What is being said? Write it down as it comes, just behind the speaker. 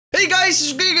Hey guys,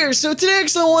 it's Greg. So today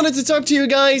I wanted to talk to you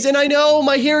guys, and I know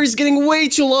my hair is getting way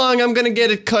too long. I'm gonna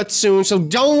get it cut soon, so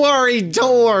don't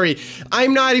worry.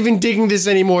 I'm not even digging this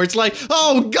anymore. It's like,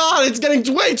 oh god, it's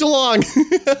getting way too long.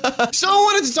 So I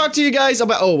wanted to talk to you guys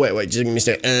about, oh wait, just give me a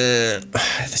second.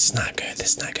 This is not good,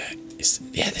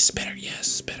 yeah, this is better, yes,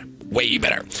 this is better. Way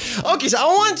better. Okay, so I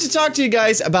wanted to talk to you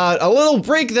guys about a little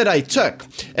break that I took,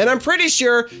 and I'm pretty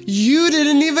sure you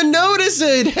didn't even notice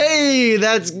it. Hey,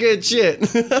 that's good shit.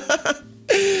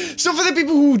 So for the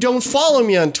people who don't follow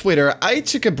me on Twitter, I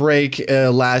took a break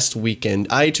last weekend.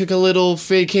 I took a little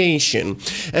vacation,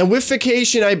 and with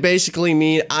vacation, I basically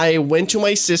mean I went to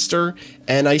my sister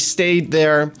and I stayed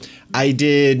there. I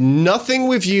did nothing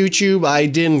with YouTube. I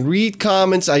didn't read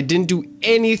comments. I didn't do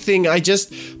anything. I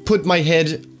just put my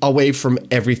head away from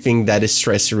everything that is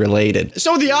stress related.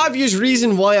 So the obvious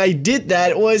reason why I did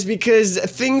that was because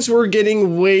things were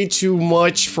getting way too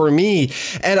much for me,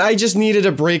 and I just needed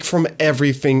a break from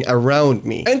everything around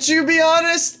me. And to be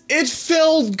honest, it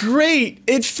felt great.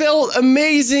 It felt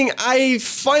amazing. I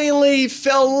finally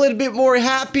felt a little bit more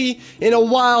happy in a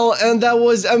while, and that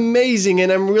was amazing,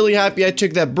 and I'm really happy I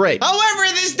took that break. However,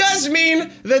 this does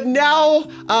mean that now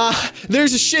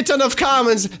there's a shit ton of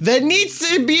comments that needs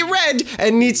to be read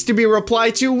and needs to be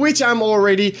replied to, which I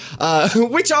already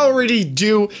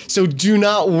do, so do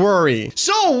not worry.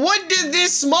 So what did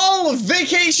this small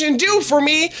vacation do for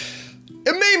me?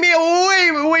 It made me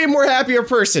a way more happier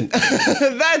person.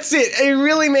 That's it. It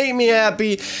really made me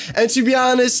happy. And to be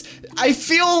honest, I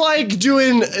feel like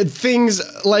doing things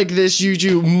like this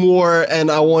YouTube more,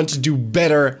 and I want to do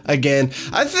better again.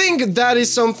 I think that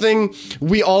is something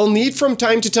we all need from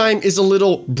time to time, is a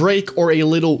little break or a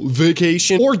little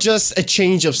vacation or just a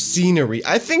change of scenery.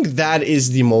 I think that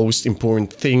is the most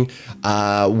important thing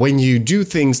when you do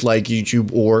things like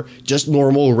YouTube or just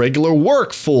normal regular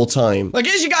work full time. Like,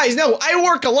 as you guys know, I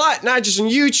work a lot, not just on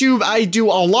YouTube. I do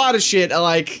a lot of shit.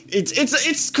 Like,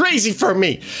 it's crazy for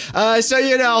me. So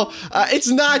you know, it's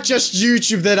not just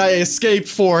YouTube that I escape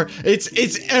for.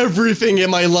 It's everything in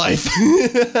my life.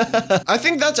 I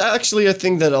think that's actually a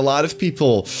thing that a lot of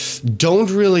people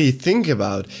don't really think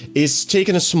about, is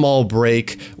taking a small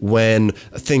break when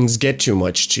things get too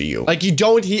much to you. Like, you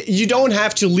don't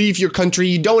have to leave your country.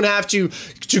 You don't have to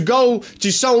go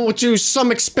to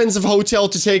some expensive hotel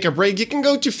to take a break. You can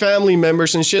go to family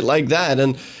members and shit like that,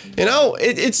 and you know,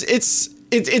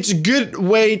 it's a good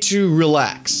way to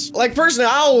relax. Like, personally,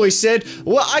 I always said,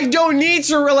 well, I don't need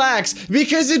to relax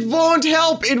because it won't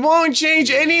help. It won't change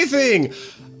anything.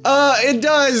 It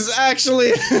does,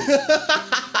 actually.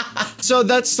 So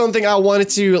that's something I wanted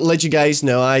to let you guys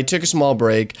know. I took a small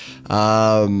break.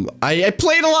 I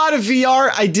played a lot of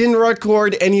VR. I didn't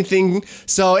record anything.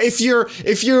 So if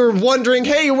you're wondering,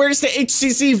 hey, where's the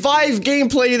HTC Vive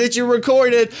gameplay that you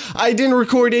recorded? I didn't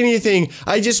record anything.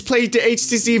 I just played the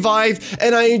HTC Vive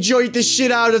and I enjoyed the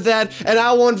shit out of that, and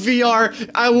I want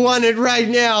VR. I want it right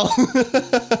now.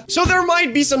 So there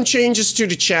might be some changes to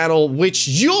the channel, which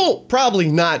you'll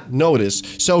probably not notice.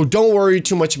 So don't worry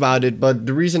too much about it. But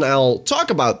the reason I'll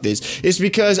talk about this is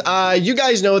because you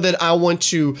guys know that I want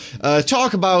to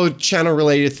talk about channel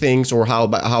related things, or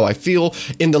how I feel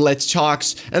in the Let's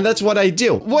Talks, and that's what I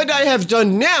do. What I have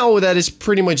done now that is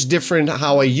pretty much different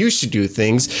how I used to do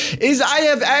things is I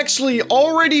have actually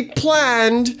already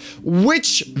planned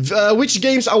which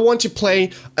games I want to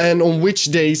play and on which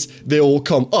days they will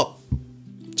come up.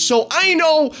 So I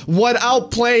know what I'll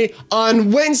play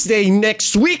on Wednesday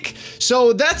next week.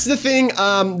 So that's the thing,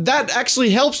 that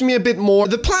actually helps me a bit more.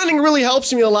 The planning really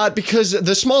helps me a lot because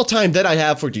the small time that I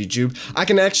have for YouTube, I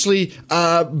can actually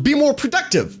be more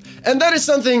productive. And that is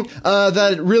something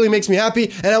that really makes me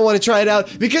happy, and I want to try it out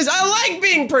because I like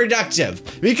being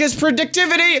productive. Because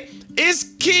productivity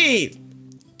is key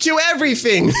to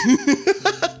everything.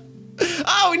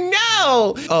 Oh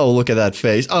no! Oh, look at that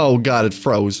face. Oh god, it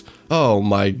froze. Oh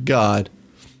my god.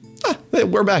 Ah,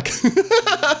 we're back.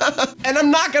 And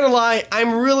I'm not gonna lie,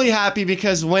 I'm really happy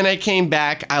because when I came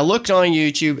back, I looked on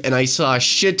YouTube and I saw a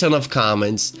shit ton of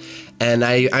comments, and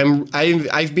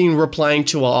I've been replying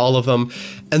to all of them,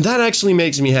 and that actually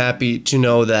makes me happy to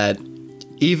know that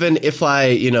even if I,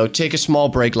 you know, take a small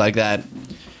break like that,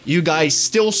 you guys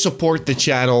still support the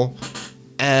channel.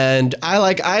 And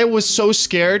I was so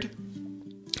scared.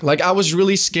 Like, I was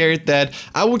really scared that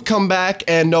I would come back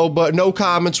and no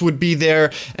comments would be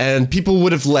there and people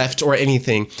would have left or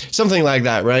anything. Something like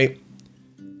that, right?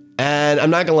 And I'm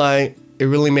not gonna lie, it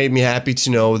really made me happy to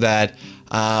know that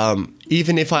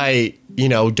even if I, you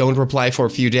know, don't reply for a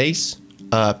few days,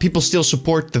 people still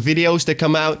support the videos that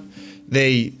come out.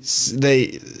 They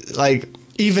like,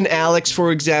 Even Alex,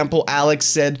 for example, Alex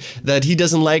said that he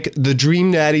doesn't like the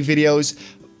Dream Daddy videos,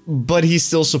 but he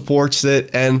still supports it.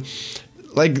 And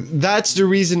like, that's the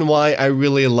reason why I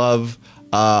really love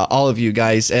all of you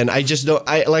guys. And I just don't,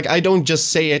 I don't just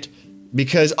say it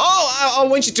because, oh, I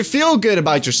want you to feel good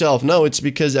about yourself. No, it's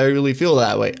because I really feel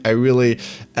that way. I really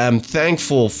am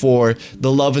thankful for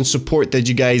the love and support that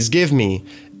you guys give me.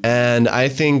 And I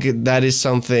think that is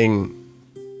something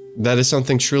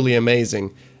truly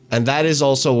amazing. And that is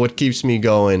also what keeps me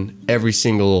going every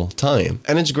single time.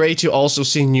 And it's great to also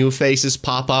see new faces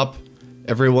pop up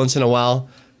every once in a while.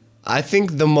 I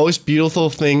think the most beautiful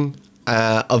thing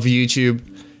of YouTube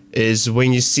is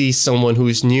when you see someone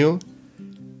who's new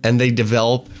and they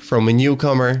develop from a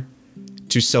newcomer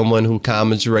to someone who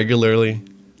comments regularly.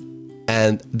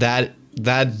 And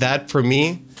that for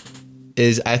me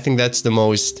is, I think that's the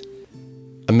most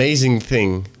amazing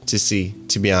thing to see,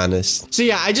 to be honest. So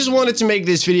yeah, I just wanted to make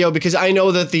this video because I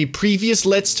know that the previous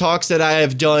Let's Talks that I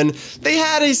have done, they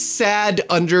had a sad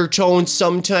undertone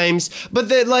sometimes, but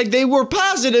they were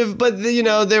positive, but you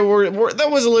know, there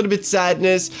was a little bit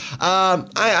sadness.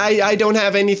 I don't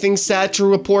have anything sad to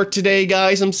report today,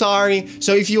 guys. I'm sorry.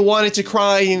 So if you wanted to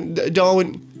cry,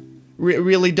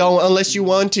 really don't, unless you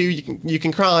want to, you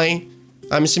can cry.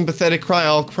 I'm a sympathetic cry.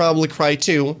 I'll probably cry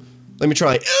too. Let me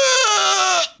try.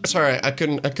 Sorry, I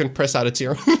couldn't press out a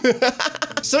tear.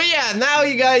 So yeah, now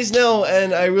you guys know,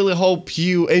 and I really hope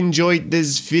you enjoyed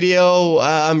this video.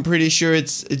 I'm pretty sure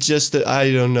it's just that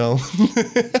I don't know.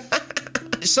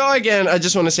 So again, I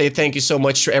just want to say thank you so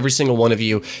much to every single one of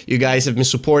you. You guys have been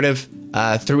supportive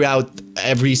throughout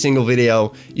every single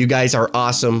video. You guys are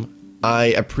awesome. I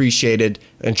appreciate it,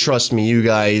 and trust me, you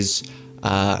guys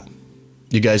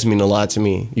mean a lot to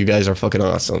me. You guys are fucking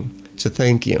awesome. So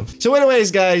thank you. So anyways,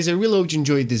 guys, I really hope you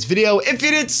enjoyed this video. If you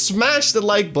did, smash the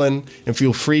like button and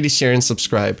feel free to share and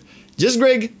subscribe. Just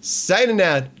Greg, signing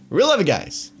out. Real love you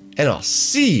guys. And I'll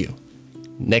see you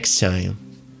next time.